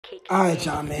All right,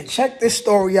 y'all, man. Check this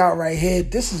story out right here.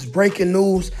 This is breaking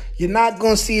news. You're not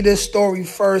going to see this story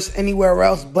first anywhere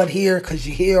else but here because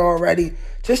you're here already.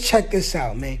 Just check this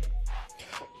out, man.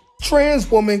 Trans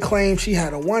woman claims she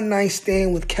had a one-night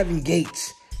stand with Kevin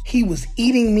Gates. He was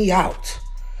eating me out.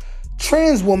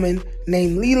 Trans woman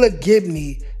named Leila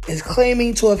Gibney is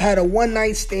claiming to have had a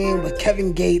one-night stand with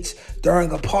Kevin Gates during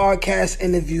a podcast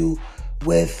interview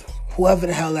with whoever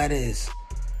the hell that is.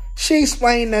 She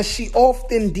explained that she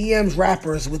often DMs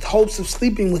rappers with hopes of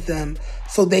sleeping with them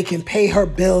so they can pay her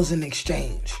bills in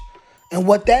exchange. And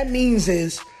what that means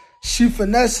is she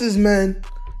finesses men,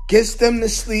 gets them to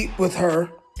sleep with her,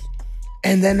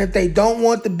 and then if they don't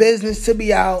want the business to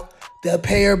be out, they'll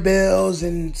pay her bills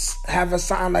and have her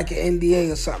sign like an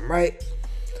NDA or something, right?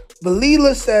 But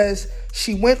Leila says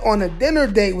she went on a dinner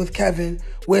date with Kevin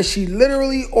where she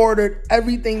literally ordered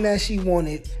everything that she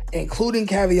wanted, including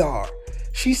caviar.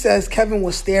 She says Kevin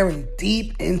was staring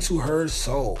deep into her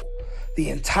soul the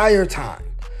entire time.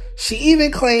 She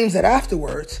even claims that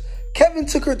afterwards, Kevin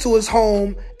took her to his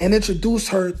home and introduced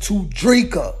her to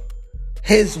Drika,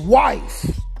 his wife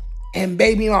and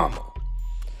baby mama.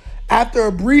 After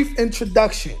a brief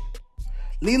introduction,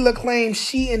 Leila claims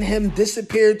she and him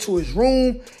disappeared to his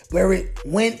room where it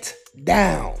went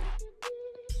down.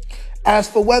 As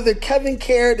for whether Kevin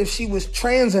cared if she was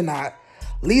trans or not,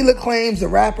 Leila claims the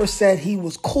rapper said he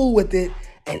was cool with it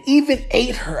and even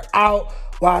ate her out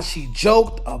while she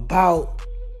joked about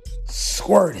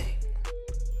squirting.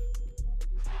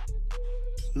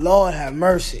 Lord have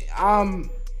mercy. I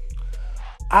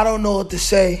don't know what to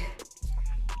say.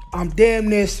 I'm damn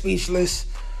near speechless.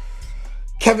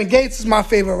 Kevin Gates is my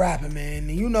favorite rapper, man.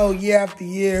 And you know, year after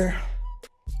year,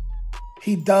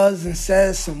 he does and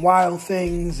says some wild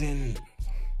things. And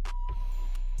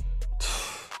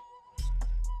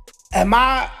am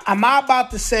I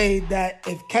about to say that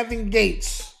if Kevin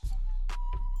Gates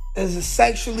is a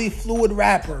sexually fluid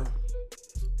rapper,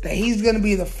 that he's going to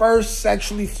be the first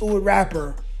sexually fluid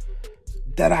rapper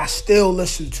that I still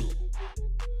listen to?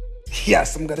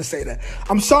 Yes, I'm going to say that.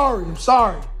 I'm sorry.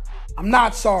 I'm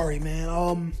not sorry,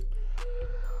 man.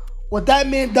 What that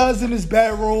man does in his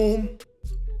bedroom,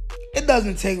 it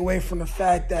doesn't take away from the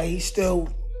fact that he's still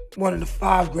one of the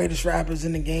 5 greatest rappers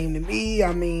in the game to me.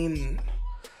 I mean,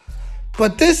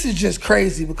 but this is just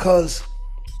crazy because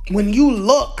when you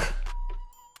look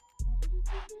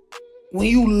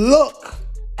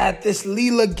at this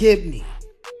Leila Gibney,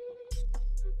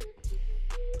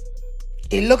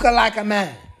 it looking like a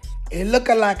man.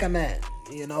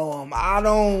 You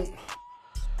know,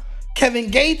 Kevin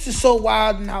Gates is so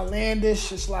wild and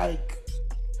outlandish. It's like,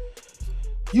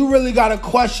 you really got to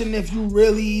question if you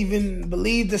really even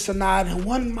believe this or not. And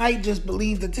one might just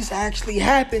believe that this actually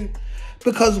happened,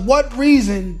 because what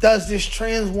reason does this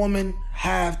trans woman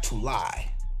have to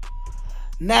lie?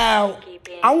 Now,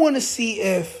 I want to see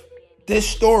if this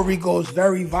story goes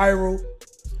very viral,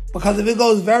 because if it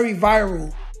goes very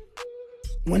viral,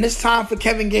 when it's time for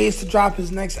Kevin Gates to drop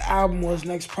his next album or his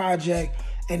next project,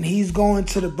 and he's going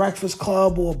to the Breakfast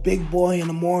Club or Big Boy in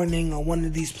the Morning or one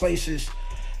of these places,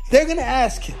 they're going to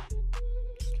ask him.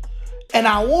 And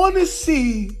I want to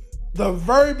see the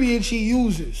verbiage he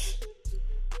uses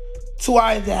to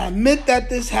either admit that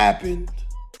this happened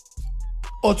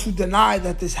or to deny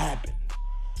that this happened.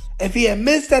 If he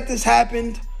admits that this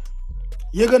happened,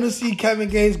 you're going to see Kevin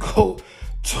Gates go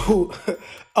to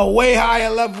a way higher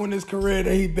level in his career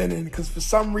that he's been in. Because for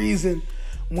some reason,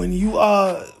 when you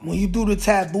do the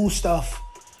taboo stuff,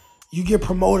 you get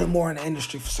promoted more in the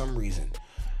industry for some reason.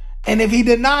 And if he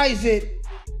denies it,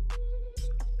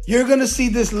 you're going to see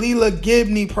this Leila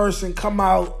Gibney person come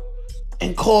out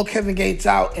and call Kevin Gates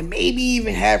out and maybe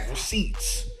even have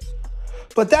receipts.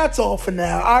 But that's all for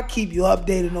now. I'll keep you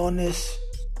updated on this.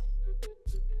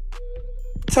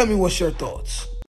 Tell me what's your thoughts.